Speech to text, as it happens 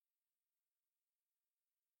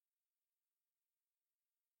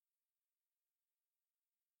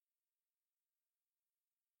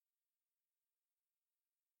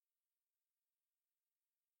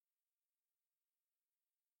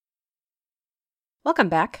Welcome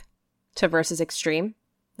back to Versus Extreme,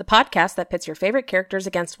 the podcast that pits your favorite characters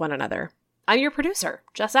against one another. I'm your producer,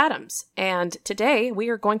 Jess Adams, and today we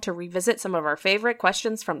are going to revisit some of our favorite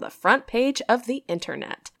questions from the front page of the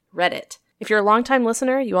internet, Reddit. If you're a longtime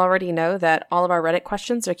listener, you already know that all of our Reddit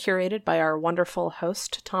questions are curated by our wonderful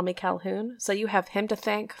host, Tommy Calhoun. So you have him to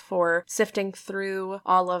thank for sifting through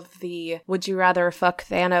all of the would you rather fuck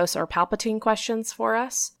Thanos or Palpatine questions for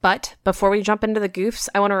us. But before we jump into the goofs,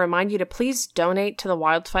 I want to remind you to please donate to the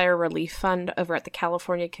Wildfire Relief Fund over at the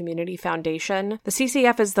California Community Foundation. The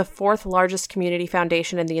CCF is the fourth largest community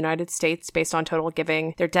foundation in the United States based on total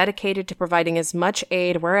giving. They're dedicated to providing as much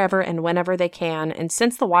aid wherever and whenever they can. And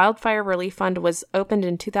since the Wildfire Relief Fund was opened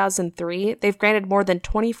in 2003, they've granted more than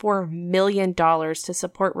 $24 million to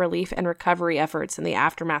support relief and recovery efforts in the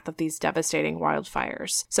aftermath of these devastating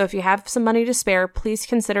wildfires. So if you have some money to spare, please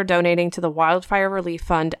consider donating to the Wildfire Relief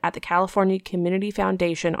Fund at the California Community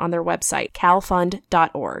Foundation on their website,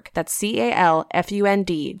 calfund.org. That's CALFUND.org.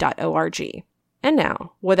 And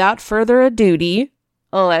now, without further ado,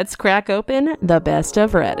 let's crack open the best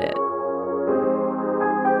of Reddit.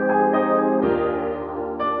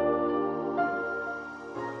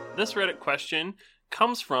 This Reddit question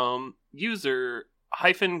comes from user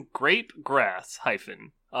 -grapegrass-.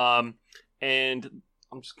 And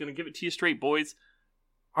I'm just going to give it to you straight, boys.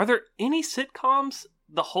 Are there any sitcoms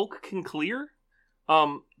the Hulk can clear?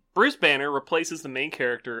 Bruce Banner replaces the main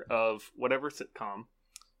character of whatever sitcom.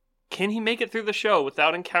 Can he make it through the show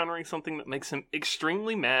without encountering something that makes him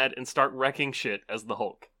extremely mad and start wrecking shit as the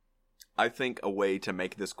Hulk? I think a way to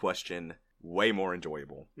make this question way more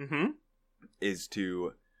enjoyable is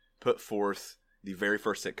to put forth the very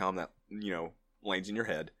first sitcom that, lands in your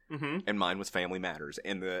head, and mine was Family Matters.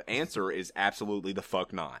 And the answer is absolutely the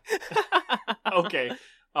fuck not. Okay.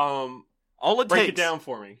 Break it down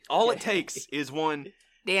for me. All it takes is one,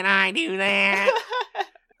 Did I do that?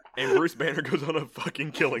 and Bruce Banner goes on a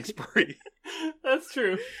fucking killing spree. That's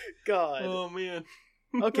true. God. Oh, man.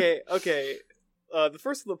 Okay. The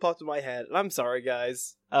first one that popped in my head, and I'm sorry,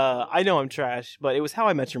 guys. I know I'm trash, but it was How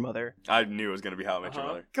I Met Your Mother. I knew it was going to be How I Met Your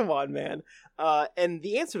Mother. Come on, man. And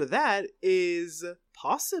the answer to that is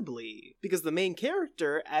possibly, because the main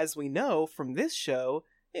character, as we know from this show,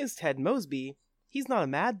 is Ted Mosby. He's not a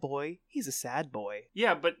mad boy, he's a sad boy.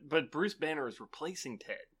 Yeah, but Bruce Banner is replacing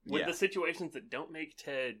Ted. Would Yeah. the situations that don't make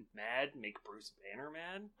Ted mad make Bruce Banner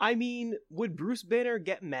mad? I mean, would Bruce Banner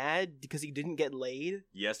get mad because he didn't get laid?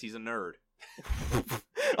 Yes, he's a nerd.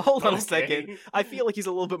 Hold on a Okay. second. I feel like he's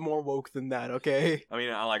a little bit more woke than that, okay? I mean,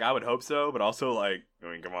 I would hope so, but also,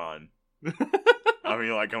 come on.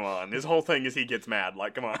 Come on. This whole thing is he gets mad.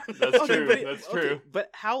 Come on. That's Okay, true. but That's okay, true.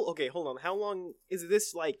 But hold on. How long is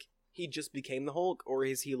this, he just became the Hulk, or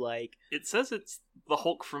is he, It says it's the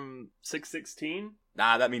Hulk from 616.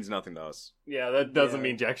 Nah, that means nothing to us. Yeah, that doesn't Yeah.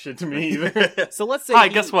 mean jack shit to me either. So let's say Hi,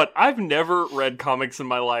 guess what? I've never read comics in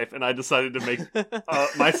my life, and I decided to make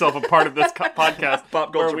myself a part of this podcast.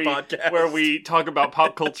 Pop culture podcast. Where we talk about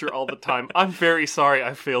pop culture all the time. I'm very sorry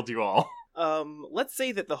I failed you all. Let's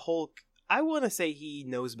say that the Hulk, I want to say he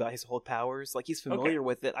knows about his Hulk powers, he's familiar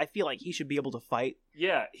with it. I feel like he should be able to fight.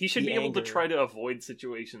 Yeah, he should The be able to anger. try to avoid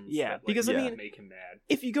situations Yeah, that, because, I mean, make him mad.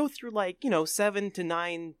 If you go through 7 to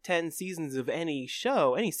 9, 10 seasons of any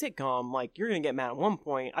show, any sitcom, you're gonna get mad at one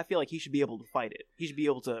point. I feel like he should be able to fight it. He should be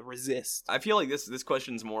able to resist. I feel like this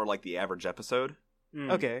question's more like the average episode.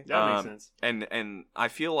 Okay. That makes sense. And I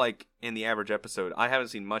feel like in the average episode, I haven't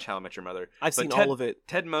seen much How I Met Your Mother. I've but seen Ted, all of it.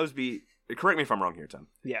 Ted Mosby, correct me if I'm wrong here, Tim.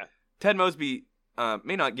 Yeah. Ted Mosby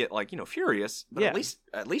may not get furious, but Yeah.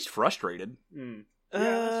 at least frustrated. Yeah,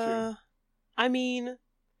 that's true. I mean,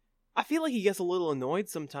 I feel like he gets a little annoyed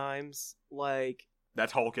sometimes.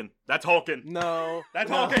 That's Hulkin. That's Hulkin. No. That's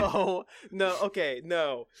no, Hulkin. No, okay,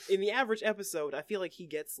 no. In the average episode, I feel like he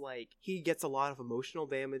gets a lot of emotional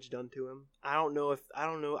damage done to him. I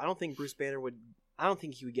don't think Bruce Banner would, I don't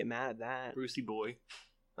think he would get mad at that. Brucey boy.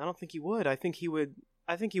 I don't think he would.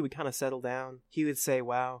 I think he would kind of settle down. He would say,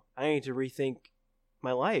 wow, I need to rethink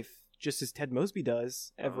my life, just as Ted Mosby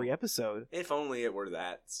does every episode. If only it were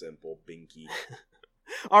that simple, Binky.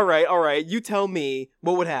 All right, you tell me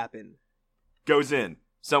what would happen. Goes in.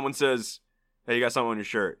 Someone says, hey, you got something on your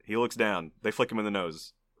shirt. He looks down. They flick him in the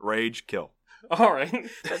nose. Rage, kill. All right.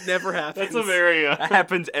 That never happens. That's a very That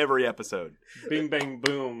happens every episode. bing, bang,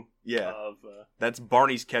 boom. Yeah. Of, That's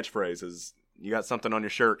Barney's catchphrase is, you got something on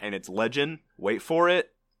your shirt and it's legend. Wait for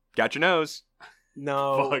it. Got your nose.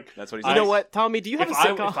 No. fuck. That's what he You says. know what, Tommy? Do you have If a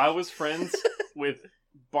sitcom? I was friends with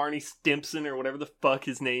Barney Stimpson or whatever the fuck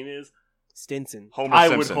his name is, Stinson. Homer I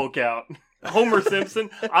Simpson. would Hulk out. Homer Simpson,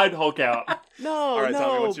 I'd Hulk out. No, All right, no.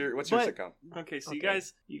 Tommy, what's your but sitcom? Okay, so Okay.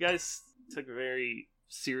 you guys took very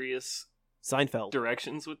serious Seinfeld.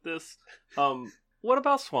 directions with this. What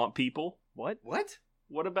about Swamp People? What?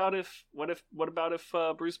 What about if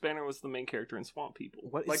Bruce Banner was the main character in Swamp People?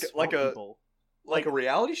 What is Like Swamp a- People? Like a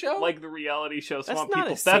reality show? Like the reality show That's Swamp not a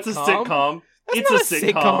People. That's a sitcom. sitcom. That's It's not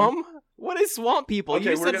a sitcom. What is Swamp People?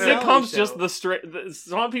 Okay, You we're said gonna- reality Sitcom's show. just the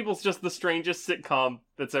Swamp People's just the strangest sitcom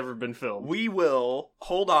that's ever been filmed. We will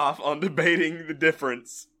hold off on debating the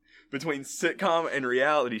difference between sitcom and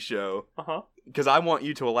reality show because I want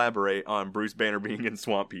you to elaborate on Bruce Banner being in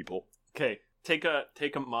Swamp People. Okay, take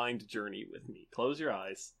a mind journey with me. Close your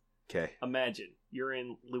eyes. Okay. Imagine you're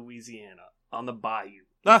in Louisiana on the bayou.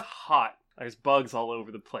 It's Ah. hot. There's bugs all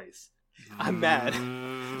over the place. I'm mad.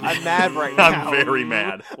 I'm mad right now. I'm very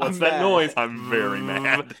mad. What's I'm that mad. noise? I'm very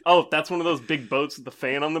mad. Oh, that's one of those big boats with the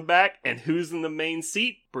fan on the back. And who's in the main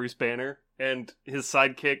seat? Bruce Banner and his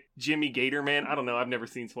sidekick Jimmy Gatorman. I don't know. I've never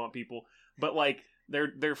seen Swamp People, but like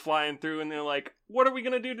they're flying through and they're like, "What are we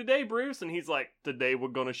gonna do today, Bruce?" And he's like, "Today we're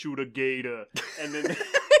gonna shoot a gator." And then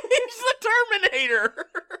He's the Terminator.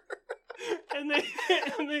 and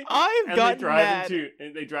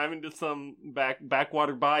they drive into some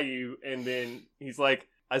backwater bayou, and then he's like,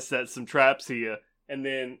 "I set some traps here." And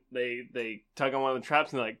then they tug on one of the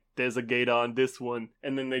traps and they're like, "There's a gator on this one."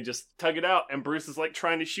 And then they just tug it out, and Bruce is like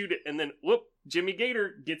trying to shoot it, and then whoop, Jimmy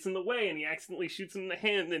Gator gets in the way and he accidentally shoots him in the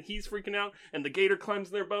hand, and then he's freaking out, and the gator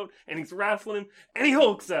climbs their boat and he's wrestling him and he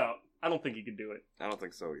hulks out. I don't think he could do it. I don't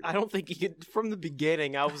think so either. I don't think he could. From the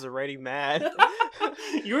beginning, I was already mad.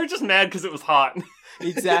 You were just mad because it was hot.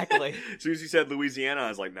 Exactly. As soon as you said Louisiana, I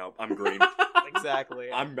was like, no, I'm green. Exactly.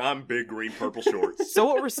 I'm big green purple shorts. So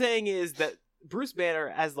what we're saying is that Bruce Banner,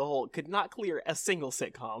 as the Hulk, could not clear a single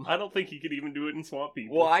sitcom. I don't think he could even do it in Swamp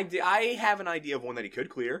People. Well, I have an idea of one that he could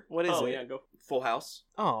clear. What is it? Yeah, go. Full House.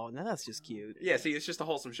 Oh, now that's just cute. Yeah, see, it's just a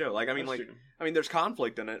wholesome show. Like, I mean, That's true. there's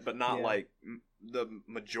conflict in it, but not Yeah. like the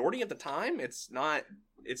majority of the time. It's not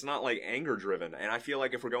like anger driven. And I feel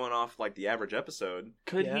like if we're going off like the average episode,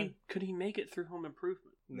 Could Yeah. he make it through Home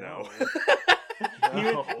Improvement? no.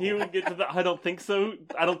 He would get to the I don't think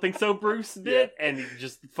so Bruce bit, and he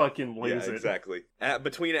just fucking Yeah, wins it. exactly.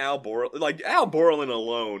 Between Al Borland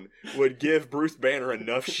alone would give Bruce Banner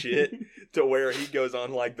enough shit to where he goes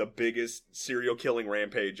on like the biggest serial killing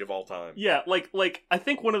rampage of all time. Yeah, like I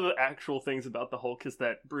think one of the actual things about the Hulk is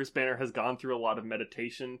that Bruce Banner has gone through a lot of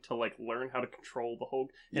meditation to like learn how to control the Hulk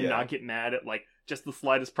and Yeah. not get mad at like just the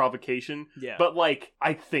slightest provocation. Yeah. But like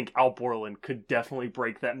I think Al Borland could definitely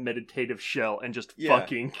break that meditative shell and just Yeah.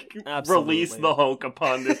 fucking Absolutely. release the Hulk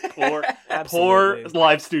upon this poor Absolutely.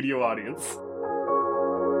 live studio audience.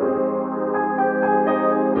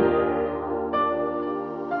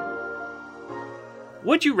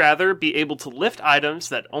 Would you rather be able to lift items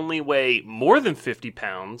that only weigh more than 50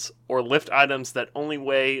 pounds or lift items that only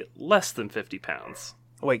weigh less than 50 pounds?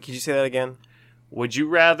 Wait, could you say that again? Would you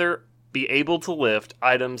rather be able to lift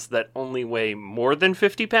items that only weigh more than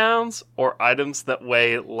 50 pounds or items that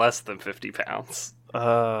weigh less than 50 pounds?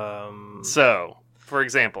 So, for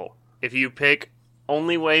example, if you pick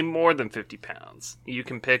only weigh more than 50 pounds, you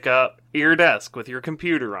can pick up your desk with your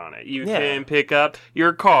computer on it. You can pick up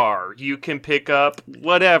your car. You can pick up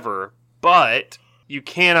whatever, but you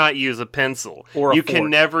cannot use a pencil. Or a you fork. can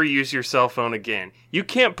never use your cell phone again. You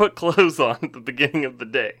can't put clothes on at the beginning of the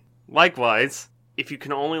day. Likewise, if you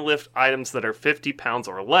can only lift items that are 50 pounds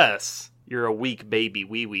or less, you're a weak baby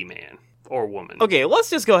wee-wee man. Or woman. Okay, let's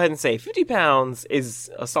just go ahead and say 50 pounds is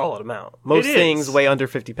a solid amount. Most It is. things weigh under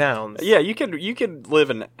 50 pounds. Yeah, you could live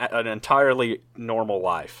an entirely normal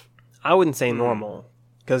life. I wouldn't say normal,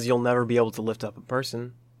 because you'll never be able to lift up a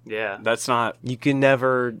person. Yeah. That's not. You can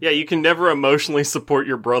never... Yeah, you can never emotionally support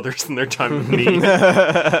your brothers in their time of need.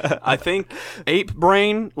 I think ape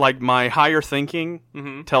brain, like my higher thinking,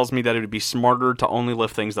 Mm-hmm. tells me that it would be smarter to only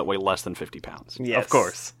lift things that weigh less than 50 pounds. Yes. Of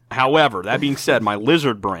course. However, that being said, my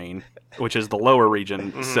lizard brain, which is the lower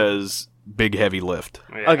region, says big heavy lift.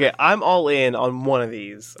 Yeah. Okay, I'm all in on one of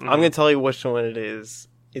these. I'm going to tell you which one it is.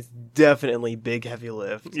 It's definitely big heavy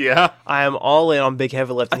lift. Yeah. I am all in on big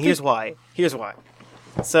heavy lift, and here's why.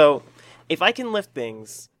 So, if I can lift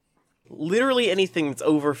things, literally anything that's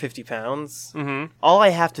over 50 pounds, all I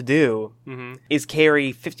have to do is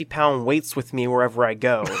carry 50-pound weights with me wherever I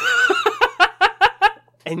go.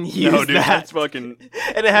 And use No, dude, that. that's fucking.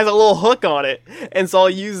 And it has a little hook on it. And so I'll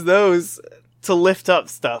use those to lift up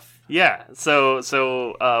stuff. Yeah. So,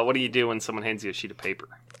 what do you do when someone hands you a sheet of paper?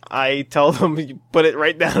 I tell them, you put it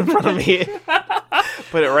right down in front of me.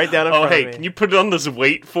 Put it right down in front of me. Can you put it on this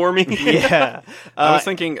weight for me? Yeah. I was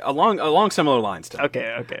thinking along similar lines, Tim.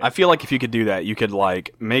 Okay. I feel like if you could do that, you could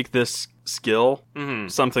like make this skill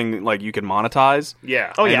something like you could monetize.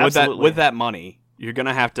 Yeah. Oh, yeah, and absolutely. with that money, you're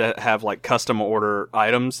gonna have to have like custom order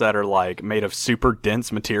items that are like made of super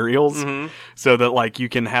dense materials, so that like you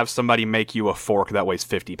can have somebody make you a fork that weighs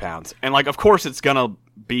 50 pounds. And like, of course, it's gonna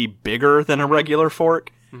be bigger than a regular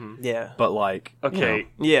fork. Yeah. But like, Okay.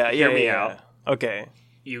 Yeah. Hear me out. Okay.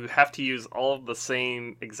 You have to use all of the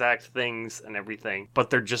same exact things and everything,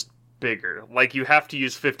 but they're just bigger. Like, you have to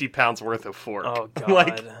use 50 pounds worth of fork. Oh, God.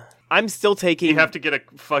 Like, I'm still taking... you have to get a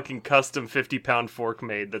fucking custom 50-pound fork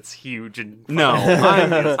made that's huge and... no,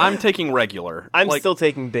 I'm taking regular. I'm like, still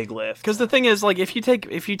taking big lift. because the thing is, like, if you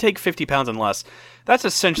take 50 pounds and less, that's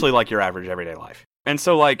essentially like your average everyday life. And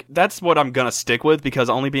so, like, that's what I'm gonna stick with, because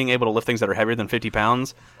only being able to lift things that are heavier than 50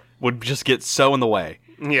 pounds would just get so in the way.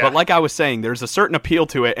 Yeah. But like I was saying, there's a certain appeal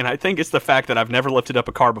to it, and I think it's the fact that I've never lifted up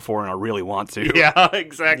a car before, and I really want to. Yeah,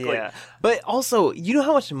 exactly. Yeah. But also, you know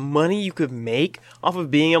how much money you could make off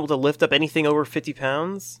of being able to lift up anything over 50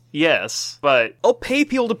 pounds? Yes, but... I'll pay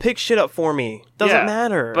people to pick shit up for me. Doesn't yeah,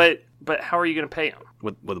 matter. But how are you going to pay them?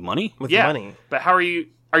 With money? With Yeah, money. but how are you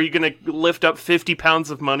going to lift up 50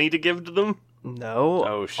 pounds of money to give to them? No.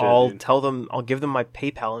 Oh, shit, I'll dude. I'll give them my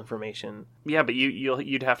PayPal information. Yeah, but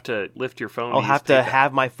you'd have to lift your phone. I'll use have to PayPal.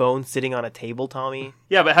 have my phone sitting on a table, Tommy.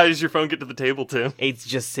 Yeah, but how does your phone get to the table, Tim? It's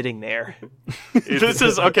just sitting there. This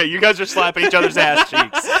is okay. You guys are slapping each other's ass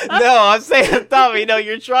cheeks. No, I'm saying, Tommy, no,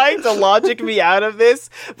 you're trying to logic me out of this,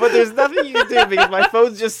 but there's nothing you can do because my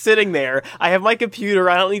phone's just sitting there. I have my computer.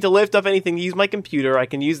 I don't need to lift up anything to use my computer. I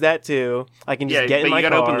can use that too. I can just get in but my you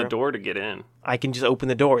gotta car. open the door to get in. I can just open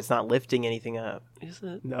the door. It's not lifting anything up. Is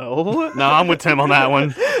it? No. No, I'm with Tim on that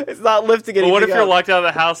one. It's not lifting anything Well, what if you're up. locked out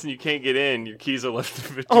of the house and you can't get in? Your keys are lifted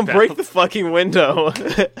 50 I'll break pounds. the fucking window.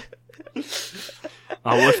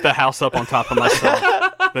 I'll lift the house up on top of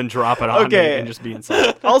myself, then drop it on me Okay. and just be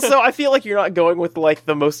inside. Also, I feel like you're not going with like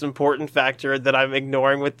the most important factor that I'm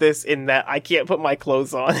ignoring with this, in that I can't put my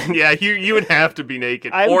clothes on. Yeah, you would have to be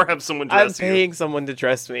naked or have someone I'm dress you. paying someone to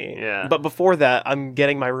dress me. Yeah. But before that, I'm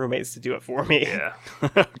getting my roommates to do it for me. Yeah.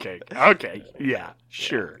 Okay, yeah,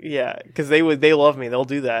 sure. Yeah, because they love me. They'll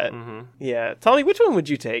do that. Mm-hmm. Yeah. Tell me, which one would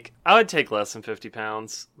you take? I would take less than 50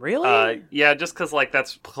 pounds. Really? Yeah, just because like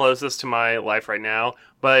that's closest to my life right now.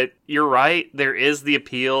 But you're right. There is the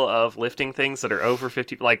appeal of lifting things that are over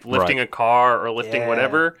 50, like lifting a car or lifting Yeah.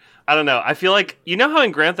 whatever. I don't know. I feel like, you know how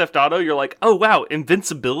in Grand Theft Auto you're like, oh wow,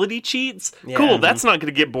 invincibility cheats? Yeah. Cool, that's not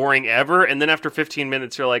going to get boring ever. And then after 15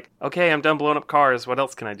 minutes you're like, okay, I'm done blowing up cars. What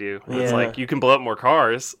else can I do? And it's Yeah. like, you can blow up more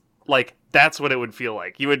cars. Like, that's what it would feel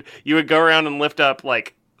like. You would go around and lift up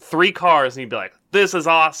like 3 cars and you'd be like, this is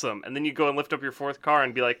awesome. And then you go and lift up your 4th car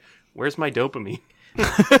and be like, where's my dopamine?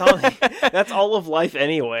 Tell me, that's all of life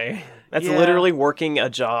anyway. That's Yeah. literally working a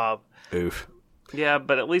job. Oof. Yeah,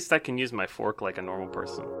 but at least I can use my fork like a normal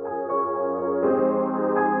person.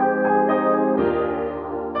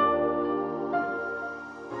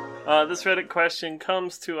 This Reddit question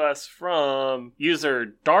comes to us from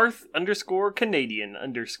user Darth_Canadian_.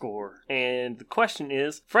 And the question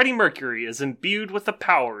is, Freddie Mercury is imbued with the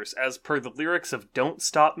powers as per the lyrics of Don't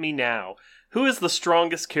Stop Me Now. Who is the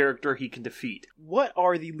strongest character he can defeat? What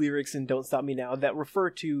are the lyrics in Don't Stop Me Now that refer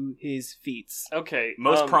to his feats? Okay.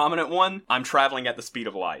 Most prominent one, I'm traveling at the speed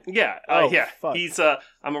of light. Yeah, Oh, yeah. fuck. He's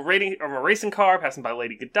I'm a racing car passing by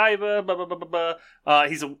Lady Godiva. Blah blah blah blah blah.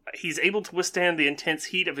 He's able to withstand the intense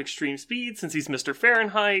heat of extreme speed since he's Mr.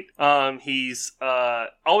 Fahrenheit. He's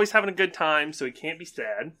always having a good time, so he can't be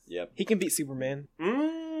sad. Yep. He can beat Superman.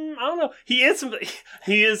 I don't know. He is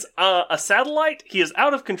a satellite. He is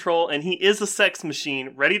out of control, and he is a sex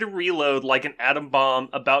machine, ready to reload like an atom bomb,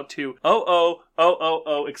 about to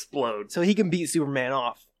explode. So he can beat Superman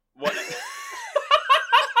off. What?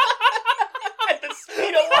 At the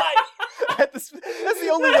speed of light. That's the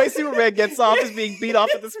only way Superman gets off, is being beat off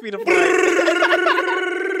at the speed of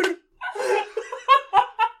light.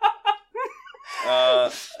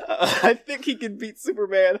 I think he can beat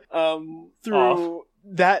Superman through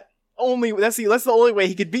that. That's the only way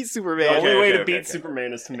he could beat Superman. The only way to okay. beat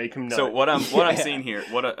Superman is to make him nut. So what I'm seeing here,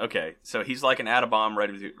 okay, so he's like an atom bomb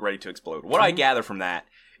ready to explode. What I gather from that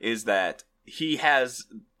is that he has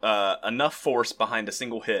enough force behind a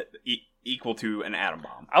single hit equal to an atom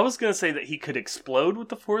bomb. I was gonna say that he could explode with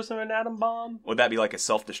the force of an atom bomb. Would that be like a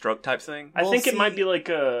self-destruct type thing? I Well, think it see- might be like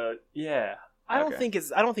a I Okay. think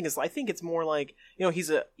it's more like, he's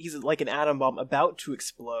like an atom bomb about to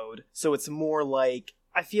explode. So it's more like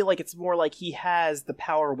I feel like it's more like he has the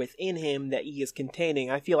power within him that he is containing.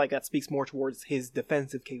 I feel like that speaks more towards his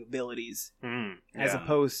defensive capabilities as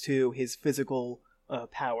opposed to his physical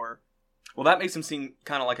power. Well, that makes him seem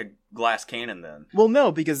kind of like a glass cannon then. Well,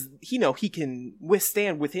 no, because he can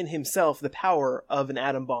withstand within himself the power of an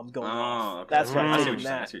atom bomb going off. Okay. That's what I I'm see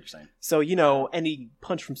saying. what you're saying. So any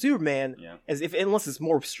punch from Superman, unless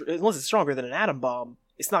it's stronger than an atom bomb,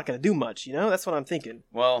 it's not going to do much. That's what I'm thinking.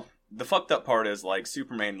 Well, the fucked up part is like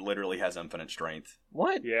Superman literally has infinite strength.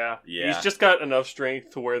 What? Yeah. Yeah. He's just got enough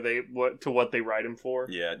strength to where what they write him for.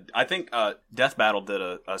 Yeah, I think Death Battle did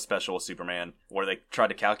a special with Superman where they tried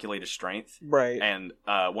to calculate his strength. Right. And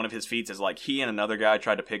one of his feats is like he and another guy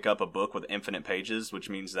tried to pick up a book with infinite pages, which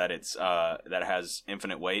means that it's that it has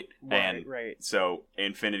infinite weight. Right. So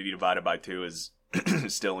infinity divided by 2 is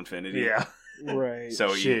still infinity. Yeah. Right.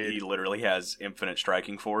 So he literally has infinite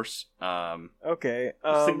striking force. Okay.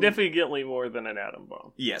 Significantly more than an atom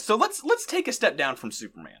bomb. Yeah. So let's take a step down from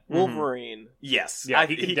Superman. Wolverine. Yes. Yeah,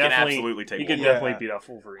 he can absolutely take. He could Wolverine. definitely beat off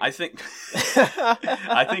Wolverine. I think.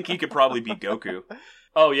 I think he could probably beat Goku.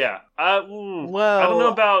 Oh yeah. Well, I don't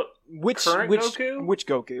know about which Goku. Which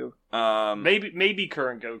Goku? Maybe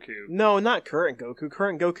current Goku. No, not current Goku.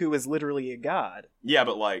 Current Goku is literally a god. Yeah,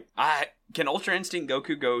 but like, can Ultra Instinct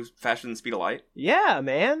Goku go faster than the speed of light? Yeah,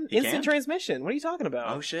 man. Instant can? transmission. What are you talking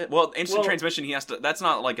about? Oh shit. Well, instant transmission, he has to. That's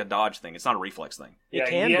not like a dodge thing. It's not a reflex thing. Yeah, it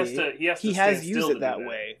can he be. has to. He has used it that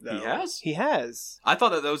way. Though. He has. He has. I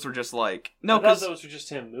thought that those were just like I thought those were just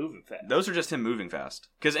him moving fast. Those are just him moving fast.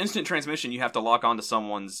 Because instant transmission, you have to lock onto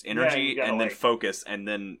someone's energy gotta, and then like, focus, and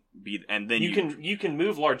then you can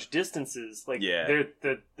move large distances. Like Yeah.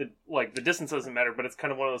 the distance doesn't matter, but it's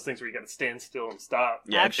kind of one of those things where you got to stand still and stop.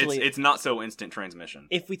 Yeah, Actually, it's not so instant transmission.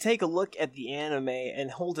 If we take a look at the anime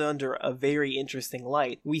and hold it under a very interesting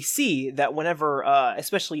light, we see that whenever,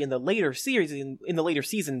 especially in the later series, in the later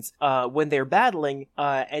seasons, when they're battling,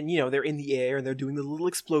 and they're in the air and they're doing the little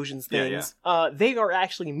explosions things, they are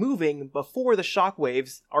actually moving before the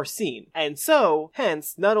shockwaves are seen. And so,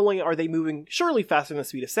 hence, not only are they moving surely faster than the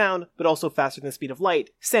speed of sound, but also faster than the speed of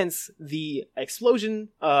light, since the explosion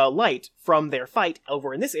light from their fight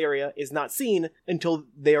over in this area is not seen until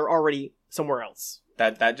they are already somewhere else.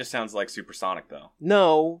 That just sounds like supersonic, though.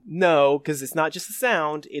 No, because it's not just the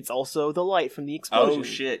sound, it's also the light from the explosion. Oh,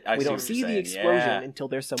 shit. We don't see the explosion until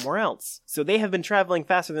they're somewhere else. So they have been traveling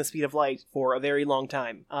faster than the speed of light for a very long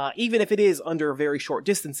time. Even if it is under very short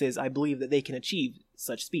distances, I believe that they can achieve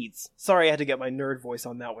such speeds. Sorry, I had to get my nerd voice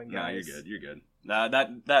on that one, guys. No, you're good.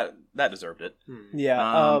 That deserved it.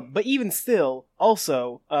 Yeah, but even still,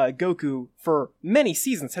 also, Goku, for many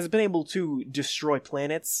seasons, has been able to destroy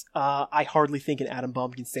planets. I hardly think an atom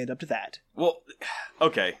bomb can stand up to that. Well,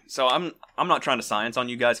 okay, so I'm not trying to science on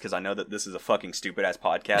you guys, because I know that this is a fucking stupid-ass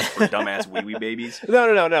podcast for dumbass wee-wee babies.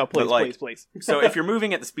 No, please, like, please. So if you're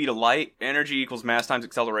moving at the speed of light, energy equals mass times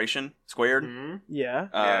acceleration squared. Mm-hmm.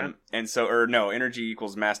 Yeah. And so, energy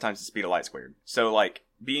equals mass times the speed of light squared. So, like,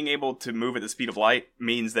 being able to move at the speed of light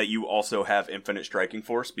means that you also have infinite striking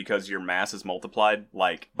force because your mass is multiplied,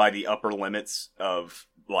 like, by the upper limits of,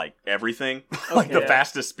 like, everything. Like, the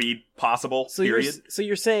fastest speed possible, period. So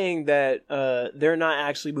you're saying that they're not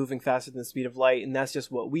actually moving faster than the speed of light, and that's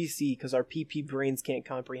just what we see because our PP brains can't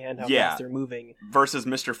comprehend how fast they're moving. Versus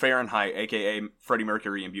Mr. Fahrenheit, a.k.a. Freddie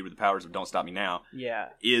Mercury imbued with the powers of Don't Stop Me Now,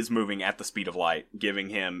 is moving at the speed of light, giving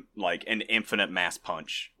him, like, an infinite mass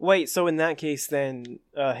punch. Wait, so in that case, then,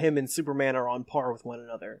 him and Superman are on par with one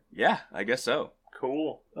another? Yeah, I guess so.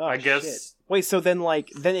 Cool. Oh, I guess. Shit. Wait, so then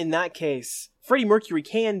in that case, Freddie Mercury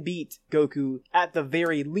can beat Goku at the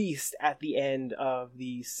very least at the end of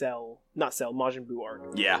the Majin Buu arc.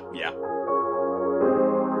 Yeah.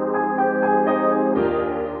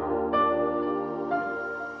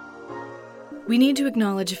 We need to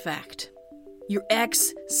acknowledge a fact. Your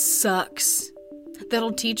ex sucks. That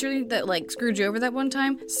old teacher that, screwed you over that one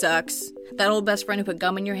time? Sucks. That old best friend who put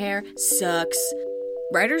gum in your hair? Sucks.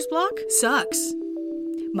 Writer's block? Sucks.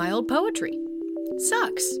 My old poetry?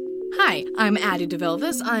 Sucks. Hi, I'm Addie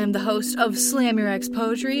DeVelvis. I am the host of Slam Your Ex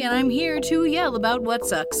Poetry, and I'm here to yell about what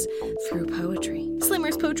sucks through poetry. Slam Your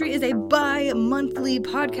Ex Poetry is a bi-monthly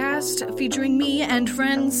podcast featuring me and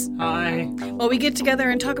friends. Hi. While we get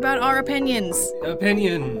together and talk about our opinions.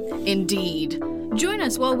 Opinion. Indeed. Join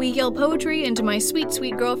us while we yell poetry into my sweet,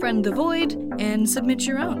 sweet girlfriend, The Void, and submit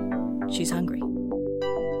your own. She's hungry.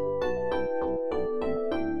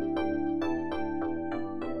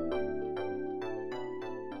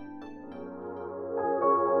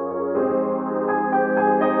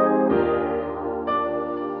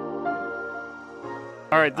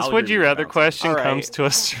 All right, this Would You Rather question comes to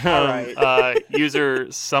us from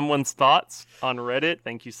user Someone's Thoughts on Reddit.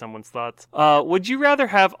 Thank you, Someone's Thoughts. Would you rather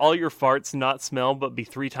have all your farts not smell but be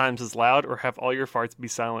 3 times as loud, or have all your farts be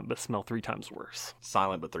silent but smell 3 times worse?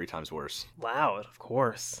 Silent but 3 times worse. Loud, of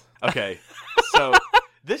course. Okay, so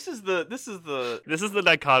this is the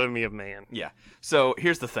dichotomy of man. Yeah. So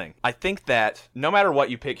here's the thing. I think that no matter what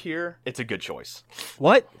you pick here, it's a good choice.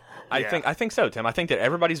 What? I think so, Tim. I think that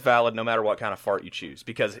everybody's valid no matter what kind of fart you choose.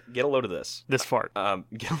 Because get a load of this. This fart.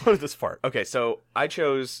 Get a load of this fart. Okay, so I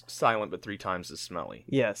chose silent but 3 times as smelly.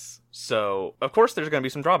 Yes. So of course there's going to be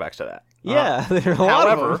some drawbacks to that. Yeah, there are a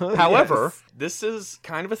lot of them. However, Yes. this is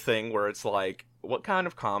kind of a thing where it's like, what kind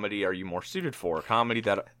of comedy are you more suited for? Comedy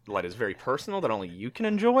that is very personal, that only you can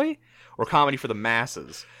enjoy, or comedy for the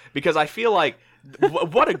masses? Because I feel like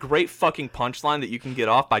what a great fucking punchline that you can get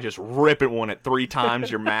off by just ripping one at 3 times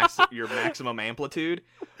your maximum amplitude.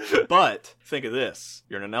 But think of this: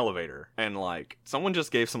 you're in an elevator, and like someone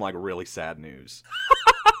just gave some like really sad news,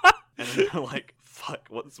 and then they're like, "Fuck,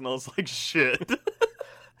 what smells like shit?"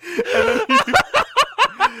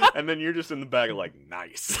 And then you're just in the back like,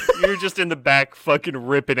 nice. You're just in the back fucking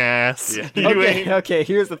ripping ass. Yeah. Okay,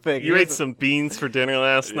 here's the thing. You ate some beans for dinner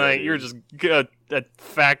last night. Yeah. You're just a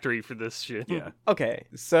factory for this shit. Yeah. Okay,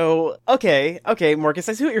 so, okay, Marcus,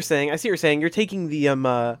 I see what you're saying. You're taking the,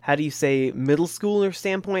 how do you say, middle schooler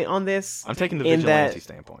standpoint on this? I'm taking the In vigilante that-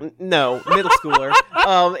 standpoint. No, middle schooler.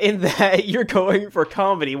 In that you're going for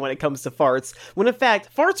comedy when it comes to farts. When in fact,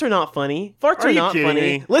 farts are not funny. Farts Are are you not kidding funny.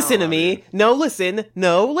 me? Listen to Oh, me. dude. No, listen.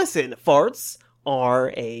 Farts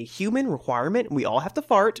are a human requirement. We all have to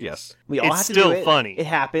fart. Yes. We all It's have to still do it. funny. It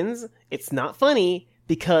happens. It's not funny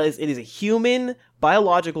because it is a human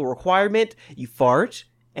biological requirement. You fart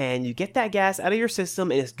and you get that gas out of your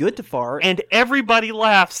system, and it's good to fart. And everybody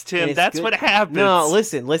laughs, and Tim. it's That's good- what happens. No,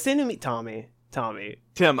 listen to me, Tommy.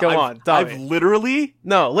 Tim, Go on, Tommy. I've literally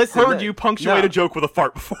No, listen. heard you punctuate no. a joke with a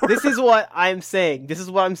fart before. This is what I'm saying.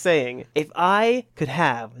 If I could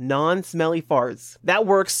have non-smelly farts, that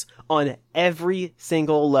works on every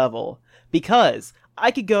single level. Because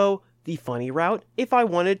I could go the funny route if I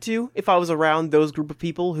wanted to. If I was around those group of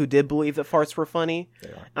people who did believe that farts were funny,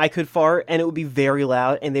 I could fart and it would be very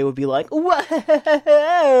loud and they would be like, "Whoa,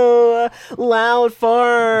 loud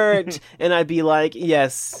fart." And I'd be like,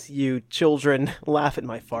 "Yes, you children, laugh at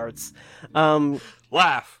my farts."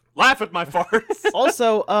 Laugh at my farts.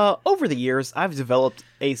 Also, over the years, I've developed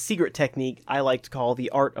a secret technique I like to call the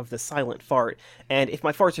art of the silent fart. And if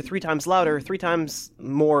my farts are 3 times louder, 3 times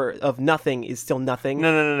more of nothing is still nothing.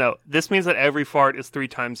 No. This means that every fart is 3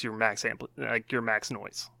 times your max your max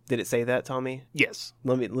noise. Did it say that, Tommy? Yes.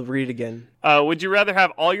 Let me read it again. Would you rather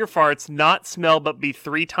have all your farts not smell but be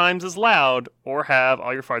 3 times as loud, or have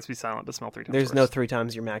all your farts be silent but smell 3 times There's worse? no 3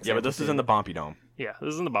 times your max. Yeah, but this is in the Bompy Dome. Yeah,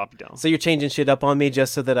 this is in the Boppy Dome. So you're changing shit up on me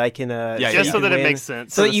just so that I can. Just so that it makes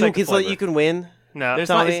sense. So For that the you sake can, of so that flavor. you can win. No, There's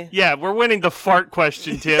Tommy. yeah, we're winning the fart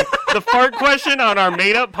question, Tim. The fart question on our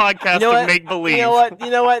made-up podcast You know of what? Make Believe. You know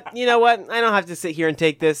what? I don't have to sit here and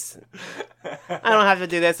take this. I don't have to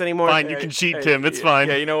do this anymore. Fine, you can cheat, Tim. It's fine.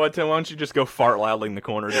 Yeah, you know what, Tim? Why don't you just go fart loudly in the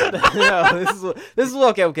corner? Dude? No, this is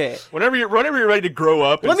okay. Whenever you're ready to grow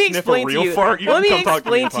up and Let me sniff explain a real to you. fart, you Let can me come talk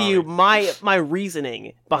explain to to me. you my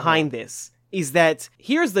reasoning behind this. Is that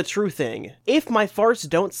here's the true thing. If my farts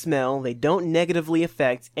don't smell, they don't negatively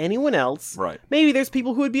affect anyone else. Right. Maybe there's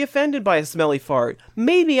people who would be offended by a smelly fart.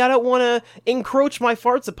 Maybe I don't want to encroach my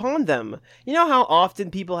farts upon them. You know how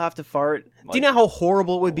often people have to fart? Do you know how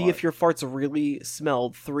horrible it would be if your farts really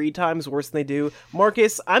smelled 3 times worse than they do?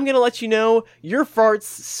 Marcus, I'm going to let you know your farts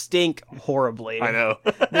stink horribly. I know.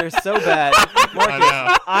 They're so bad. Marcus,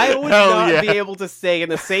 know. I would Hell not yeah. be able to stay in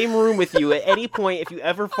the same room with you at any point if you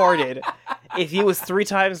ever farted. If he was 3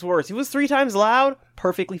 times worse. If he was 3 times loud,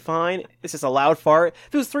 perfectly fine. It's just a loud fart.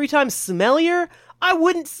 If it was 3 times smellier, I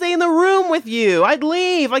wouldn't stay in the room with you. I'd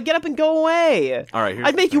leave. I'd get up and go away. All right, here's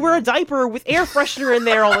I'd the make you thing, wear a man. diaper with air freshener in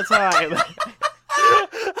there all the time.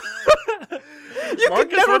 You Marcus,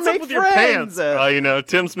 could never what's make up with your friends.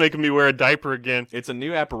 pants? Tim's making me wear a diaper again. It's a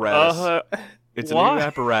new apparatus. It's a why? new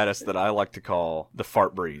apparatus that I like to call the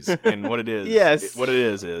fart breeze. And what it is, Yes. what it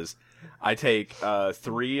is I take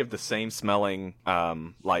 3 of the same smelling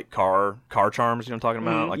like car charms, you know what I'm talking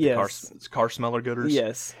about? Like yes. the car smeller gooders.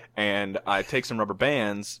 Yes. And I take some rubber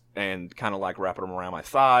bands and kind of like wrap them around my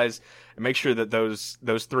thighs and make sure that those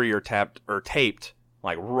 3 are taped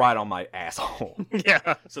like right on my asshole.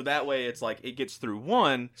 Yeah. So that way it's like it gets through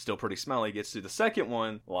one, still pretty smelly, gets through the second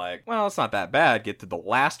one, like, well, it's not that bad. Get to the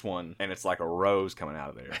last one, and it's like a rose coming out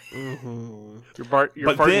of there. Mm-hmm. You're But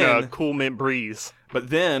farting then- a cool mint breeze. But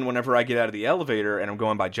then whenever I get out of the elevator and I'm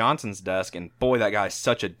going by Johnson's desk, and boy, that guy's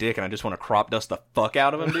such a dick, and I just want to crop dust the fuck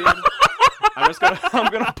out of him, dude. I'm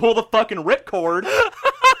gonna pull the fucking ripcord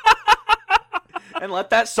and let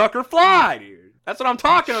that sucker fly, dude. That's what I'm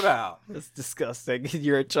talking about. That's disgusting.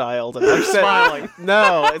 You're a child. And I'm smiling.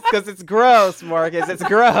 No, it's because it's gross, Marcus. It's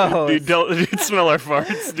gross. Dude, smell our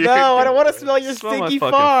farts, dude. No, I don't want to smell your Smell my stinky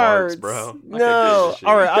fucking farts, farts, bro. I No. can't do this shit.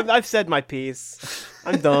 All right, I've said my piece.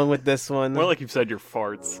 I'm done with this one. More like you've said your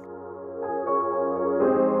farts.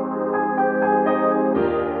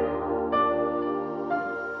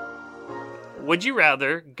 Would you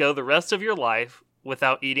rather go the rest of your life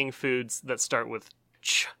without eating foods that start with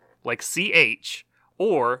ch, like CH,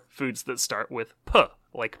 or foods that start with P,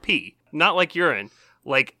 like P? Not like urine,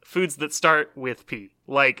 like foods that start with P,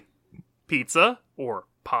 like pizza, or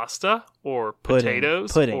pasta, or Pudding.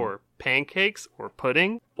 potatoes, Pudding. or pancakes, or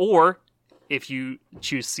pudding. Or if you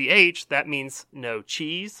choose CH, that means no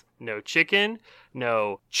cheese, no chicken,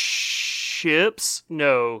 no chips,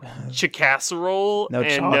 no casserole, No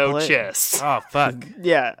and no chocolate. chess. Oh, fuck.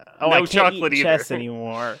 Yeah. Oh, No I can't chocolate eat either. chess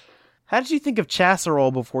anymore. How did you think of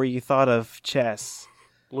casserole before you thought of chess?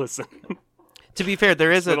 Listen, To be fair,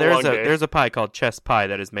 It's been a long day. there's a pie called chess pie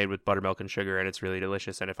that is made with buttermilk and sugar, and it's really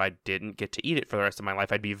delicious. And if I didn't get to eat it for the rest of my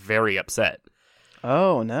life, I'd be very upset.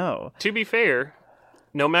 Oh, no. to be fair,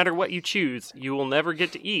 no matter what you choose, you will never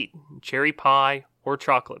get to eat cherry pie or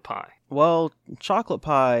chocolate pie. Well, chocolate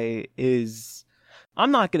pie is...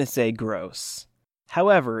 I'm not going to say gross.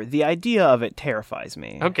 However, the idea of it terrifies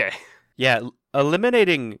me. Okay. Yeah,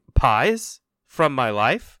 eliminating pies from my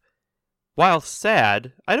life, while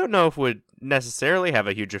sad, I don't know if would necessarily have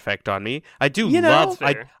a huge effect on me. I do You know- love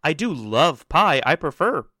That's fair. I do love pie. I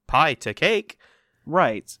prefer pie to cake,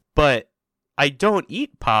 Right. but I don't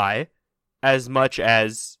eat pie as much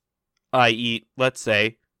as I eat, let's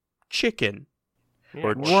say, chicken. Yeah,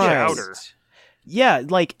 Or or Right. chowder. Yeah,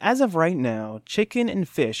 like, as of right now, chicken and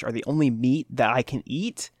fish are the only meat that I can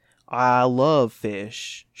eat. I love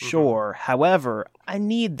fish, sure. However, I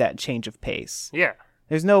need that change of pace. Yeah.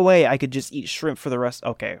 There's no way I could just eat shrimp for the rest...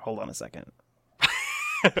 Okay, hold on a second.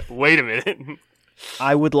 Wait a minute.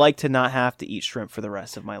 I would like to not have to eat shrimp for the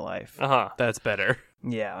rest of my life. Uh-huh. That's better.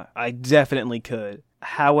 Yeah, I definitely could.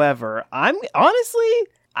 However, I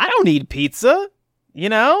don't need pizza. You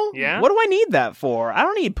know? Yeah? What do I need that for? I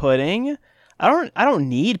don't need pudding. I don't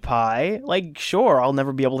need pie. Like, sure, I'll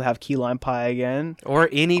never be able to have key lime pie again. Or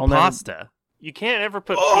any I'll never- pasta. You can't ever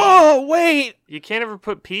put Oh, wait. you can't ever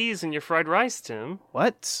put peas in your fried rice, Tim.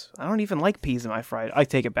 What? I don't even like peas in my fried. I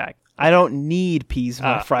take it back. I don't need peas in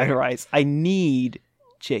my fried okay. rice. I need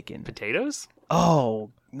chicken. Potatoes?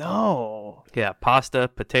 Oh, no. Yeah, pasta,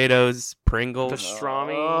 potatoes, Pringles.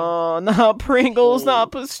 Pastrami? Oh, not Pringles,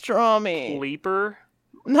 not pastrami. Bleeper?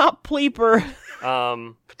 Not Pleeper.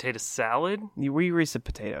 Potato salad? We already said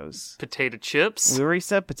potatoes. Potato chips? We already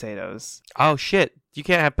said potatoes. Oh shit! You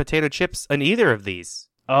can't have potato chips in either of these.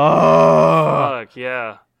 Oh. Fuck,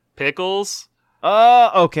 yeah. Pickles?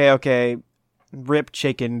 Okay. Rip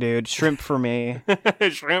chicken, dude. Shrimp for me.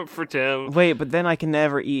 Shrimp for Tim. Wait, but then I can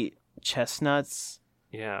never eat chestnuts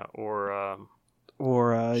Yeah, or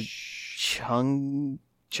or chung.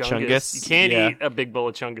 Chungus. You can't yeah. eat a big bowl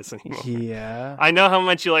of Chungus anymore. Yeah. I know how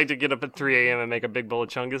much you like to get up at 3 a.m. and make a big bowl of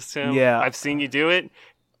Chungus, Tim. Yeah. I've seen you do it.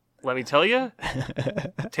 Let me tell you,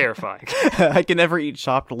 terrifying. I can never eat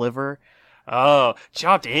chopped liver. Oh,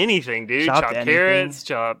 chopped anything, dude. Chopped Chopped anything. carrots,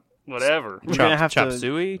 chopped whatever. We're gonna Chop, have chop to-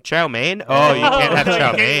 suey, chow mein. Oh, you can't have You chow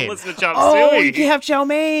can't mein. listen to chop Oh, suey. you can have chow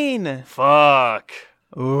mein. Fuck.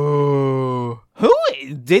 Ooh. Who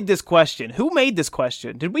did this question? Who made this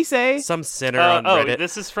question? Did we say? Some sinner on Reddit.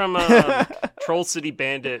 This is from Troll City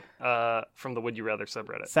Bandit from the Would You Rather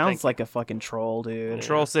subreddit. Sounds like a fucking troll, dude.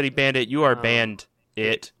 Troll City Bandit, you are banned.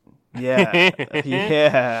 It. Yeah.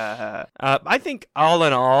 Yeah. I think all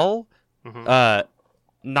in all, Mhm.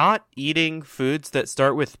 not eating foods that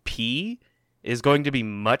start with P is going to be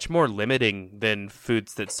much more limiting than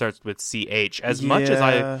foods that starts with CH. As much as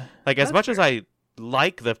I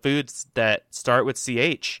like the foods that start with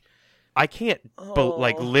CH, I can't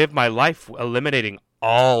live my life eliminating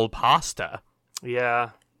all pasta.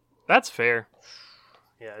 Yeah, that's fair.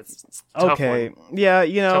 Yeah, it's a tough Okay. one. Yeah,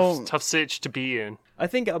 you know, Tough sitch to be in. I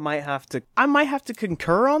think I might have to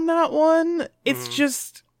concur on that one. It's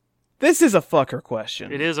just this is a fucker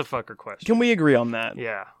question. It is a fucker question. Can we agree on that?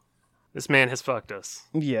 Yeah. This man has fucked us.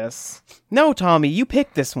 Yes. No, Tommy, you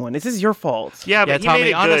picked this one. This is your fault. Yeah, but he Tommy, made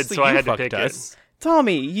it honestly, good, so I you had to fucked pick us. it.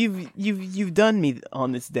 Tommy, you've done me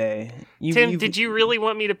on this day. Tim, did you really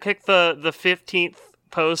want me to pick the 15th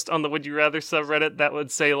post on the Would You Rather subreddit that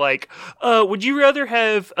would say, like, would you rather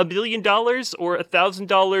have $1 million or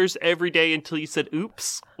 $1,000 every day until you said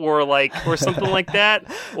oops? Or something like that?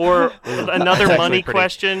 Or another money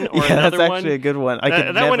question? Or another that's one? actually a good one.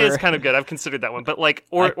 That one is kind of good. I've considered that one. But, like,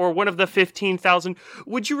 or one of the 15,000,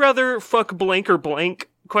 would you rather fuck blank or blank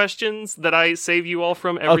questions that I save you all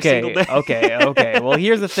from every single day? Okay. Well,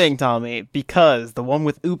 here's the thing, Tommy. Because the one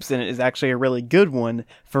with oops in it is actually a really good one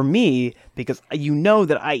for me, because you know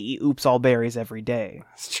that I eat oops all berries every day.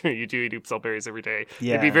 It's true. You do eat oops all berries every day.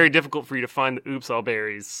 Yeah. It'd be very difficult for you to find the oops all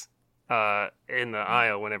berries in the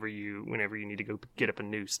aisle whenever you need to go get up a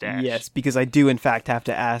new stash. Yes, because I do in fact have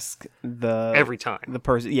to ask every time the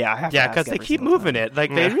person. Yeah, I have to Yeah, ask because they every keep single moving time. it.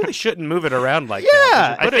 Like, they really shouldn't move it around like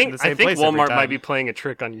that. I think place every Walmart time. might be playing a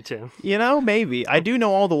trick on you, Tim. You know, maybe. I do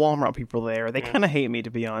know all the Walmart people there. They kind of hate me,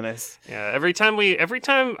 to be honest. Yeah, every time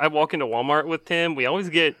I walk into Walmart with Tim, we always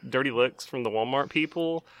get dirty looks from the Walmart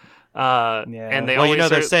people. And they always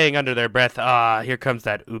they're saying under their breath, here comes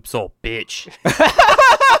that oops old bitch.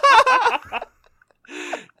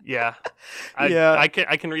 Yeah. Yeah. I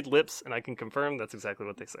can read lips, and I can confirm that's exactly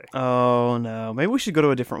what they say. Oh, no. Maybe we should go to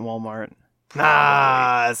a different Walmart.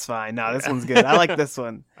 Nah, that's fine. Nah, this one's good. I like this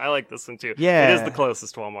one. I like this one, too. Yeah. It is the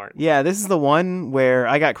closest Walmart. Yeah, this is the one where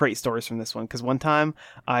I got great stories from this one, because one time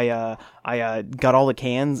I got all the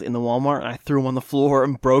cans in the Walmart and I threw them on the floor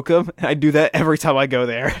and broke them, and I do that every time I go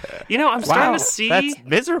there. You know, I'm starting to see That's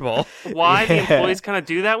miserable. why the Yeah. employees kind of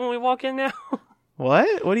do that when we walk in now.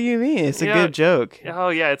 What? What do you mean? It's a Yeah. good joke. Oh,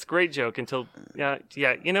 yeah, it's a great joke until... Yeah.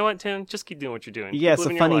 You know what, Tim? Just keep doing what you're doing. Yeah, Keep it's a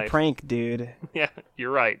living your funny life. prank, dude. Yeah,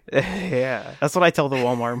 you're right. Yeah, that's what I tell the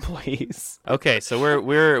Walmart employees. Okay, so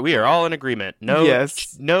we are all in agreement. No,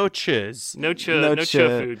 Yes. no chiz. No No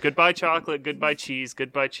food. Goodbye chocolate, goodbye cheese,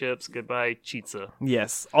 goodbye chips, goodbye pizza.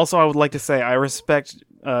 Yes. Also, I would like to say I respect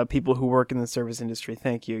people who work in the service industry.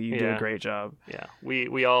 Thank you. You do a Yeah. great job. Yeah,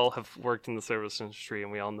 we all have worked in the service industry,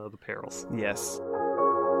 and we all know the perils. Yes.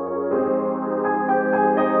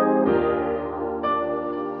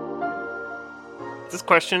 This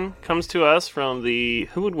question comes to us from the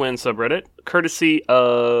Who Would Win subreddit, courtesy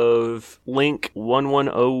of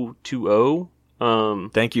Link11020.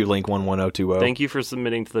 Thank you, Link11020. Thank you for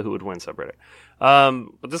submitting to the Who Would Win subreddit.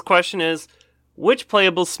 But this question is, which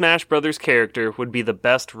playable Smash Brothers character would be the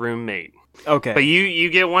best roommate? Okay. But you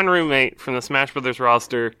get one roommate from the Smash Brothers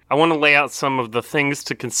roster. I want to lay out some of the things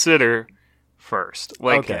to consider first.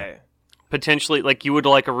 Like, okay. potentially, like, you would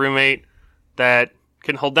like a roommate that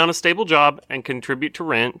can hold down a stable job and contribute to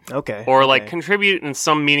rent. Okay. Or, like, okay. contribute in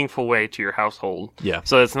some meaningful way to your household. Yeah.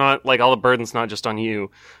 So it's not, like, all the burden's not just on you.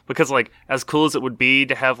 Because, like, as cool as it would be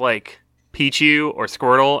to have, like, Pichu or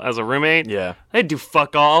Squirtle as a roommate, Yeah. they'd do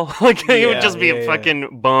fuck all. Like, it would Yeah, just be yeah, a yeah.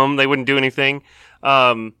 fucking bum. They wouldn't do anything.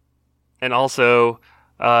 And also,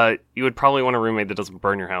 you would probably want a roommate that doesn't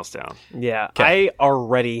burn your house down. Yeah. I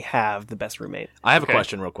already have the best roommate. I have Okay. a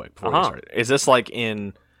question real quick before we Uh-huh. start. Is this like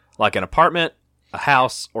in like an apartment, a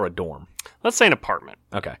house, or a dorm? Let's say an apartment.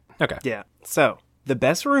 Okay. Yeah. So, the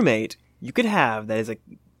best roommate you could have that is a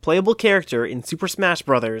playable character in Super Smash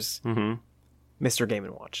Brothers, Mm-hmm. Mr. Game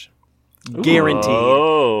 & Watch. Guaranteed.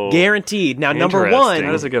 Oh. Guaranteed. Now, number Interesting. one,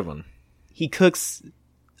 That is a good one. he can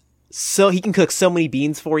cook so many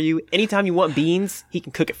beans for you. Anytime you want beans, he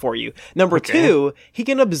can cook it for you. Number two, he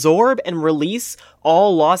can absorb and release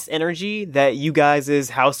all lost energy that you guys'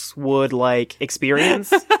 house would like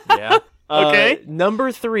experience. Yeah. Okay.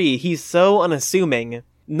 Number three, he's so unassuming.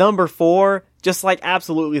 Number four, just like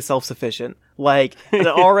absolutely self-sufficient. Like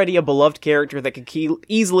already a beloved character that could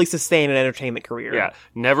easily sustain an entertainment career. Yeah.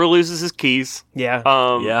 Never loses his keys. Yeah.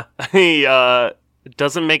 Yeah. He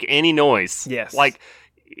doesn't make any noise. Yes. Like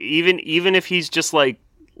even if he's just like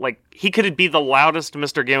he could be the loudest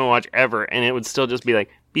Mr. Game & Watch ever, and it would still just be like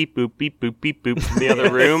beep boop beep boop beep boop from the other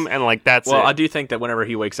room, and like that's Well, it. I do think that whenever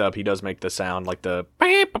he wakes up, he does make the sound like the.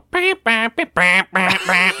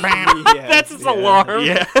 That's his alarm.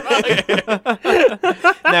 Yeah.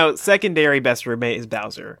 Now, secondary best roommate is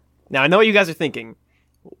Bowser. Now, I know what you guys are thinking.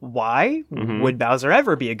 Why would Bowser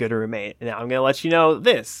ever be a good roommate? Now, I'm going to let you know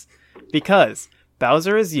this. Because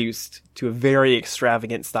Bowser is used to a very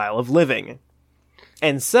extravagant style of living.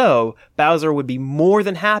 And so, Bowser would be more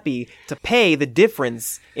than happy to pay the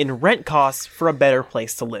difference in rent costs for a better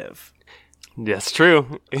place to live. Yes,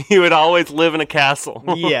 true. He would always live in a castle.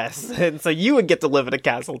 Yes, and so you would get to live in a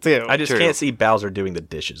castle too. I just True. can't see Bowser doing the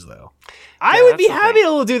dishes though. I would be that's the happy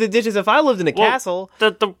to do the dishes if I lived in a Well, castle.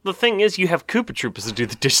 The thing is, you have Koopa Troopas to do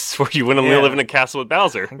the dishes for you when you Yeah. live in a castle with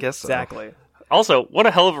Bowser. I guess so. Exactly. Also, what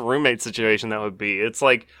a hell of a roommate situation that would be. It's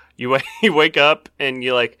like you wake up and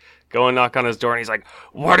you like go and knock on his door and he's like,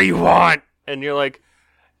 "What do you want?" And you're like,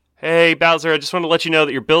 "Hey Bowser, I just want to let you know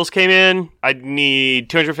that your bills came in. I need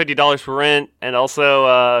 $250 for rent, and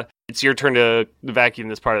also it's your turn to vacuum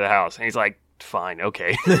this part of the house." And he's like, "Fine,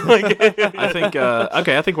 okay." I think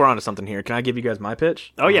I think we're onto something here. Can I give you guys my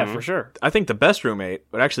pitch? Oh yeah, for sure. I think the best roommate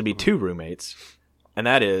would actually be two roommates, and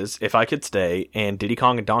that is if I could stay in Diddy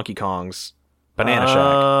Kong and Donkey Kong's Banana Shack.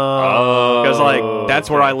 Oh. Because like that's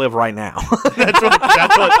where I live right now. that's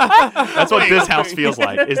what this house feels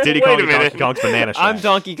like. Is Diddy Wait Kong a and minute. Donkey Kong's Banana Shack? I'm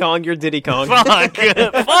Donkey Kong. You're Diddy Kong.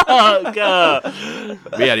 Fuck.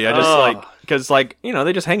 Yeah, dude. I just like because like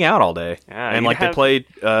they just hang out all day Yeah, and you'd like they have- play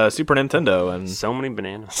Super Nintendo and So many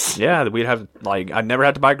bananas. yeah, we'd have like I'd never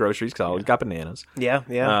had to buy groceries because I always got bananas. Yeah,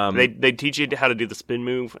 yeah. They teach you how to do the spin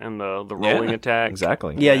move and the rolling Yeah, attack.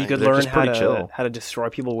 Exactly. yeah, you could They're learn just pretty how chill. to destroy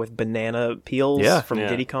people with banana peels Yeah. from Yeah.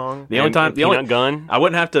 Diddy Kong. The only time And the only peanut gun. I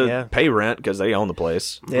wouldn't have to Yeah. pay rent because they own the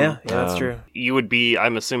place. Yeah, that's Um, true. You would be.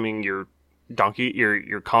 I'm assuming your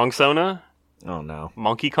Kong Sona, Oh no.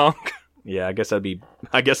 Monkey Kong. Yeah, I guess I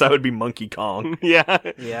would be Monkey Kong. Yeah.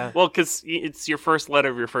 Yeah. Well, because it's your first letter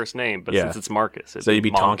of your first name, but Yeah. since it's Marcus, it'd So you'd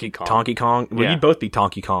be Monkey Tonky Kong. Well, Yeah. you'd both be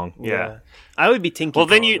Tonky Kong. Yeah. I would be Tinky Well,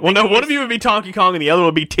 then Kong. you. Well, no, one of you would be Tonky Kong and the other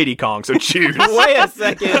would be Titty Kong. So choose. Wait a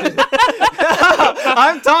second.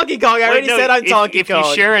 I'm Donkey Kong. I already Wait, no, said I'm Donkey if Kong.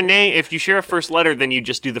 you share a name, if you share a first letter, then you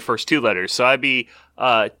just do the first two letters. So I'd be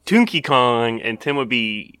Toonky Kong, and Tim would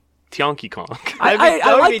be Tionky Kong. I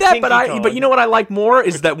would like be that, Tinky Kong. but you know what I like more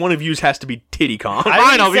is that one of yous has to be Titty Kong.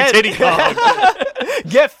 Fine, I'll be said- Titty Kong.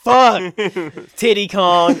 Get fucked, Titty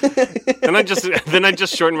Kong. then I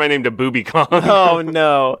just shortened my name to Booby Kong. Oh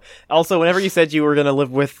no. Also, whenever you said you were gonna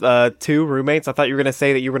live with two roommates, I thought you were gonna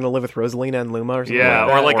say that you were gonna live with Rosalina and Luma or something. Yeah,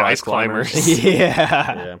 like or that. like Or ice ice climbers. climbers.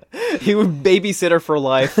 Yeah. You were babysitter for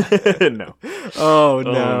life. No. Oh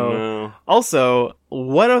no. Oh, no. Also,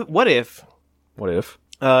 what if What if?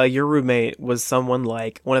 your roommate was someone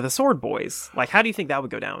like one of the Sword Boys? Like, how do you think that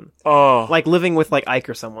would go down? Oh, Like living with like Ike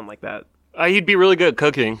or someone like that. he'd be really good at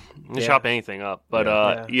cooking. He'd Yeah. chop anything up. But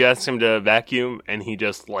Yeah. you ask him to vacuum, and he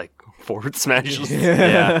just like forward smashes.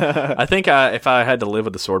 Yeah. I think if I had to live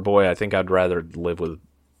with the Sword Boy, I think I'd rather live with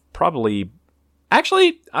probably.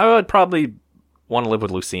 Actually, I would probably want to live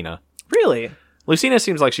with Lucina. Really? Lucina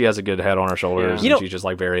seems like she has a good head on her shoulders, Yeah. and You know- she's just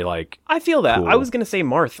like very like I feel that. Cool. I was gonna say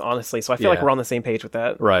Marth, honestly, so I feel like Yeah. we're on the same page with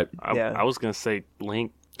that. right. Yeah. I was gonna say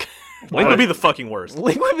Link. Link would be the fucking worst.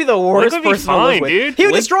 Link would be the worst would be person to live fine, with. dude. He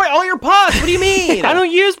would Link- destroy all your pots. What do you mean? I don't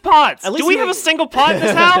use pots. At least Do we you have a make- single pot in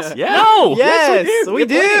this house? Yeah. No. Yes, we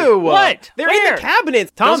do. What? They're in Where? the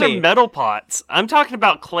cabinets, Those Tommy. are metal pots. I'm talking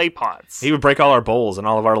about clay pots. He would break all our bowls and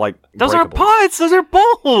all of our like. Those are breakables. pots. Those are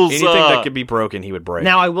bowls. Anything that could be broken, he would break.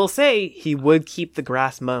 Now, I will say he would keep the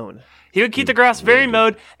grass mown. He would keep the grass very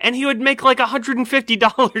mowed, and he would make like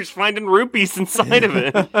 $150 finding rupees inside of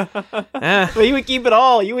it. But he would keep it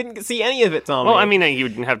all. You wouldn't see any of it, Tommy. Well, I mean, he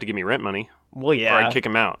wouldn't have to give me rent money, well, or yeah. I'd kick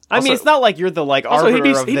him out. I mean, Also- it's not like you're the like also, arbiter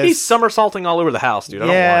he'd of be this. somersaulting all over the house, dude.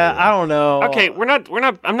 Yeah, I I don't know. Okay, we're not.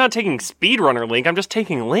 I'm not taking Speedrunner Link. I'm just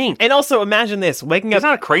taking Link. And also, imagine this: waking He's up.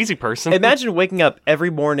 not a crazy person. Imagine waking up every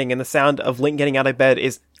morning and the sound of Link getting out of bed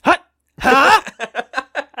is hut, hut.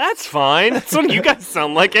 That's fine. That's what you guys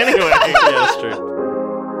sound like anyway. yeah, that's true.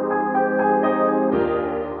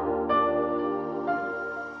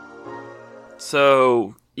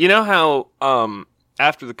 So you know how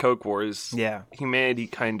after the Coke Wars, Yeah. humanity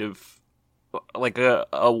kind of like a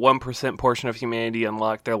 1% portion of humanity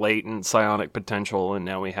unlocked their latent psionic potential, and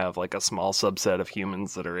now we have like a small subset of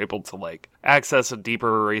humans that are able to like access a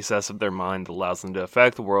deeper recess of their mind that allows them to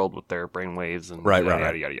affect the world with their brainwaves and Right, yada, right,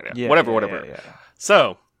 right. yada, yada, yada. Yeah, whatever. yeah.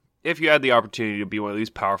 So, if you had the opportunity to be one of these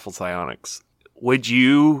powerful psionics, would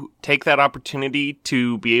you take that opportunity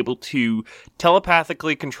to be able to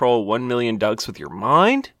telepathically control 1 million ducks with your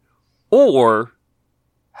mind, or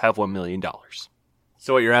have $1 million?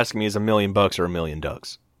 So what you're asking me is $1 million or $1 million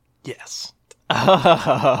ducks? Yes.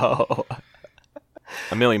 Oh,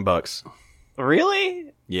 $1 million.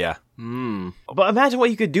 really? Yeah. But imagine what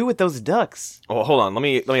you could do with those ducks. Well, hold on. Let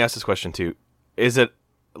me ask this question too. Is it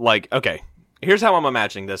like okay? Here's how I'm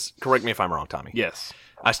imagining this. Correct me if I'm wrong, Tommy. Yes.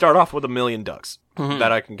 I start off with $1 million ducks.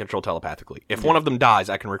 that I can control telepathically. If one of them dies,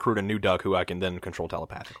 I can recruit a new duck who I can then control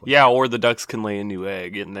telepathically. Yeah, or the ducks can lay a new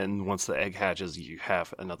egg, and then once the egg hatches, you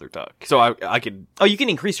have another duck. So I could... Oh, you can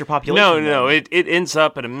increase your population. No, it ends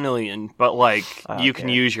up at 1 million, but like you can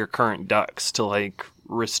use your current ducks to like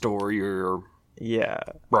restore your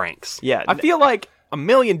ranks. Yeah. I feel like 1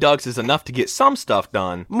 million ducks is enough to get some stuff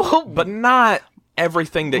done, but not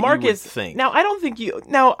everything that Marcus, you would think. Now, I don't think you...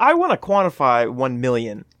 Now, I want to quantify 1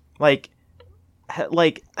 million. Like...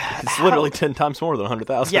 It's literally 10 times more than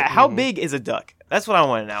 100,000. Yeah, how big is a duck? That's what I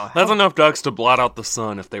want to know. That's enough ducks to blot out the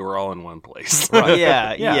sun if they were all in one place. Right.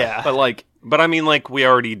 Yeah. But I mean, like, we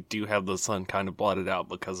already do have the sun kind of blotted out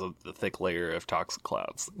because of the thick layer of toxic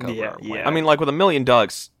clouds that cover our planet. I mean, like, with 1 million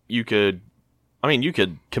ducks, you could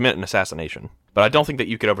commit an assassination. But I don't think that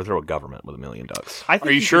you could overthrow a government with 1 million ducks.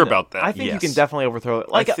 Are you sure about that? I think you Yes. can definitely overthrow it.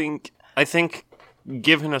 I think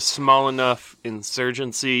given a small enough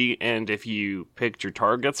insurgency, and if you picked your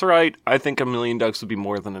targets right, I think 1 million ducks would be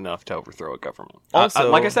more than enough to overthrow a government.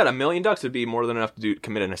 Also, like I said, 1 million ducks would be more than enough to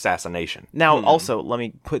commit an assassination. Now, also, let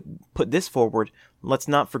me put this forward. Let's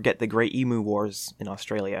not forget the Great Emu Wars in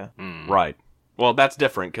Australia. Right. Well, that's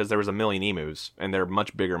different because there was 1 million emus, and they're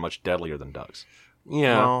much bigger, much deadlier than ducks.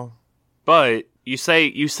 Yeah. Well, But you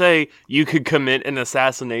say you could commit an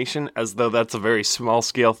assassination as though that's a very small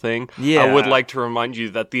scale thing. Yeah. I would like to remind you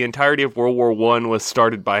that the entirety of World War I was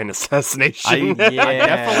started by an assassination.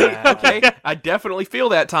 I definitely feel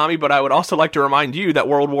that, Tommy, but I would also like to remind you that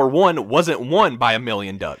World War I wasn't won by 1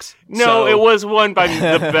 million ducks. No, it was won by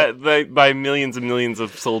by millions and millions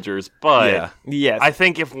of soldiers. But yes. I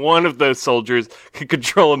think if one of those soldiers could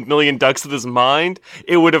control 1 million ducks with his mind,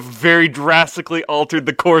 it would have very drastically altered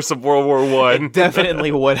the course of World War I.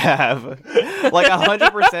 Definitely would have. Like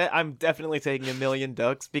 100%, I'm definitely taking 1 million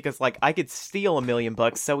ducks because like I could steal $1 million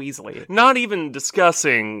so easily. Not even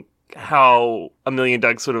discussing how 1 million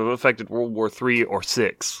ducks would have affected World War III or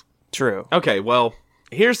VI. True. Okay, well,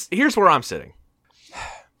 here's where I'm sitting.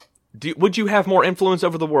 Would you have more influence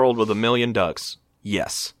over the world with 1 million ducks?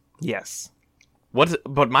 Yes. Yes.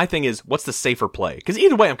 But my thing is, what's the safer play? Because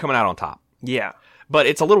either way, I'm coming out on top. Yeah. But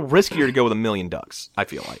it's a little riskier to go with 1 million ducks, I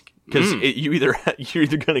feel like. Because you're either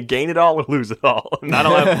going to gain it all or lose it all. And I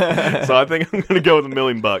don't have, so I think I'm going to go with $1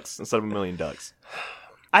 million instead of 1 million ducks.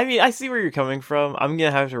 I mean, I see where you're coming from. I'm going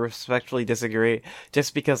to have to respectfully disagree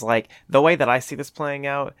just because, like, the way that I see this playing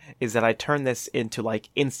out is that I turn this into, like,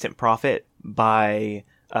 instant profit by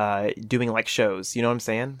doing, like, shows. You know what I'm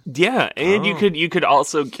saying? Yeah, and you could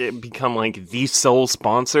also become, like, the sole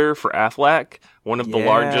sponsor for Aflac, one of the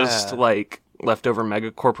largest, like, leftover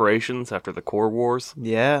mega corporations after the Core Wars.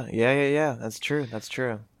 Yeah. That's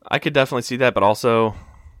true. I could definitely see that, but also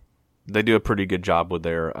they do a pretty good job with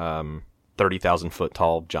their 30,000 foot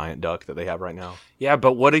tall giant duck that they have right now. Yeah,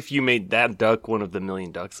 but what if you made that duck one of the 1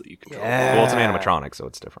 million ducks that you control? Yeah. Well, it's an animatronic, so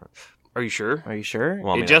it's different. Are you sure? Are you sure?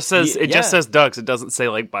 Well, I mean, It just says ducks. It doesn't say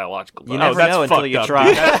like biological. You ducks. never know until you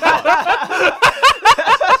try.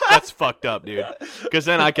 That's fucked up, dude. Because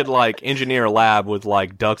then I could, like, engineer a lab with,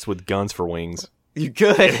 like, ducks with guns for wings. You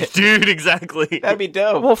could. Dude, exactly. That'd be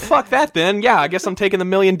dope. Well, fuck that then. Yeah, I guess I'm taking the 1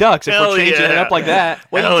 million ducks if Hell we're changing it yeah. up like that.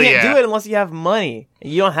 Well, Hell you can't yeah. do it unless you have money.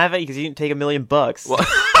 You don't have it because you didn't take $1 million. Well,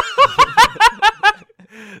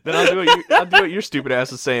 then I'll do what your stupid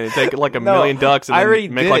ass is saying and take like 1 million ducks and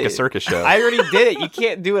then make like a circus show. I already did it. You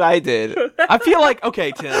can't do what I did. I feel like,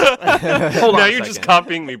 okay, Tim. Hold on Now a you're second. just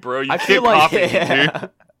copying me, bro. You I can't feel like- copy me, dude.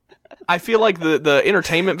 I feel like the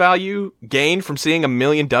entertainment value gained from seeing 1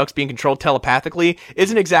 million ducks being controlled telepathically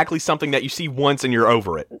isn't exactly something that you see once and you're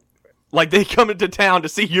over it. Like, they come into town to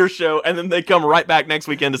see your show, and then they come right back next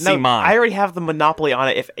weekend to see mine. I already have the monopoly on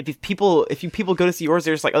it. If people go to see yours,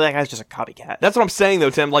 they're just like, oh, that guy's just a copycat. That's what I'm saying, though,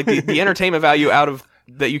 Tim. Like, the entertainment value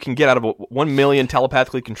that you can get out of 1 million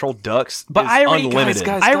telepathically controlled ducks But is I already, unlimited.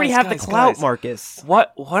 I already have the clout, Marcus.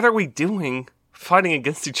 What are we doing fighting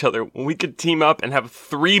against each other when we could team up and have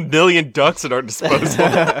 3 billion ducks at our disposal?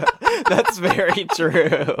 That's very true.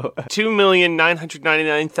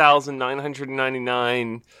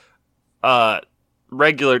 2,999,999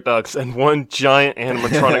 regular ducks and 1 giant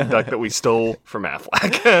animatronic duck that we stole from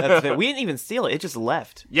Aflac. That's it. We didn't even steal it. It just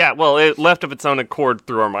left. Yeah, well, it left of its own accord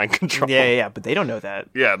through our mind control. Yeah, but they don't know that.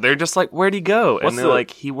 Yeah, they're just like, where'd he go? What's And they're like,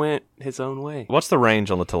 he went his own way. What's the range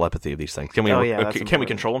on the telepathy of these things? Can we Oh, yeah, that's can we important.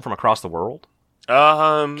 control them from across the world?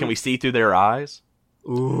 Can we see through their eyes?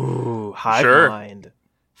 Ooh, hive Sure. mind.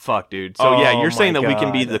 Fuck, dude. So yeah, Oh you're saying my that we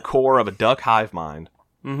can be God. the core of a duck hive mind.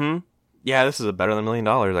 Mm-hmm. Yeah, this is a better than $1 million,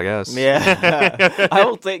 I guess. Yeah. I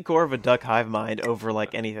will take core of a duck hive mind over,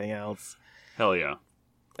 like, anything else. Hell yeah.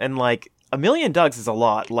 And, like, 1 million ducks is a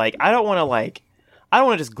lot. Like, I don't want to, like... I don't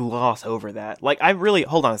want to just gloss over that. Like, I really...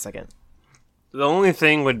 Hold on a second. The only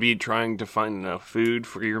thing would be trying to find enough food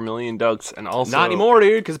for your million ducks, and also... Not anymore,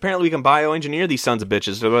 dude, because apparently we can bioengineer these sons of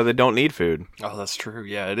bitches so they don't need food. Oh, that's true.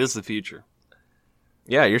 Yeah, it is the future.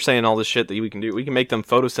 Yeah, you're saying all this shit that we can do. We can make them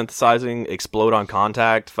photosynthesizing, explode on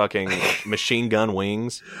contact, fucking machine gun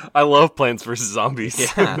wings. I love Plants vs. Zombies.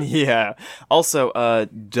 Yeah. Yeah. Also,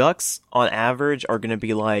 ducks on average are going to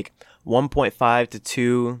be like 1.5 to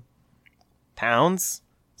 2 pounds.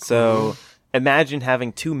 So imagine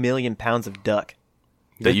having 2 million pounds of duck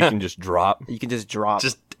that you can just drop. You can just drop.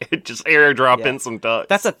 Just airdrop in some ducks.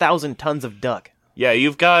 That's 1,000 tons of duck. Yeah,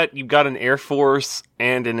 you've got an Air Force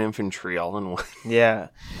and an infantry all in one. Yeah.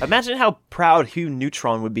 Imagine how proud Hugh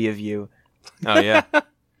Neutron would be of you. Oh, yeah.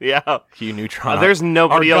 Yeah. Hugh Neutron. There's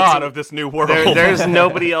nobody our else god of this new world. There's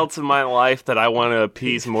nobody else in my life that I want to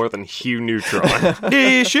appease more than Hugh Neutron.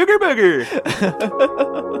 Hey, sugar booger.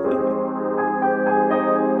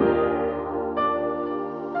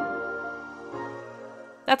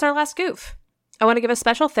 That's our last goof. I want to give a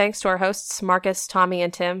special thanks to our hosts, Marcus, Tommy,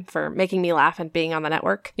 and Tim, for making me laugh and being on the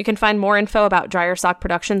network. You can find more info about Dryer Sock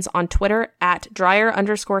Productions on Twitter at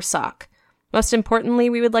dryer_sock. Most importantly,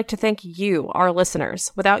 we would like to thank you, our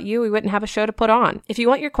listeners. Without you, we wouldn't have a show to put on. If you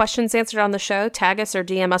want your questions answered on the show, tag us or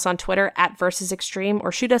DM us on Twitter at @VersusExtreme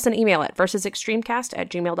or shoot us an email at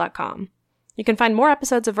versusextremecast@gmail.com. You can find more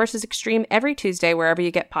episodes of Versus Extreme every Tuesday wherever you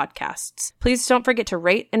get podcasts. Please don't forget to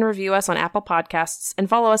rate and review us on Apple Podcasts and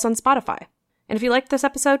follow us on Spotify. And if you liked this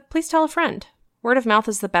episode, please tell a friend. Word of mouth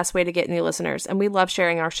is the best way to get new listeners, and we love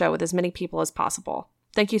sharing our show with as many people as possible.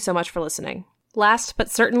 Thank you so much for listening. Last but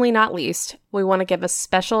certainly not least, we want to give a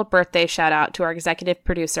special birthday shout out to our executive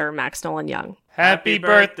producer, Max Nolan Young. Happy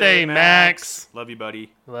birthday, Max! Love you,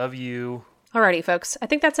 buddy. Love you. Alrighty, folks, I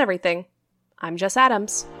think that's everything. I'm Jess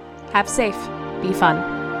Adams. Have safe. Be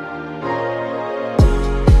fun.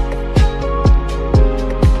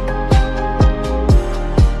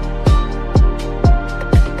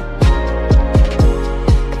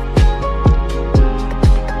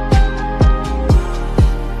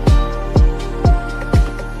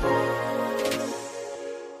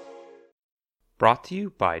 Brought to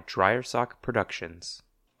you by Dryer Sock Productions.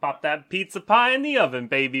 Pop that pizza pie in the oven,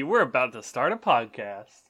 baby. We're about to start a podcast.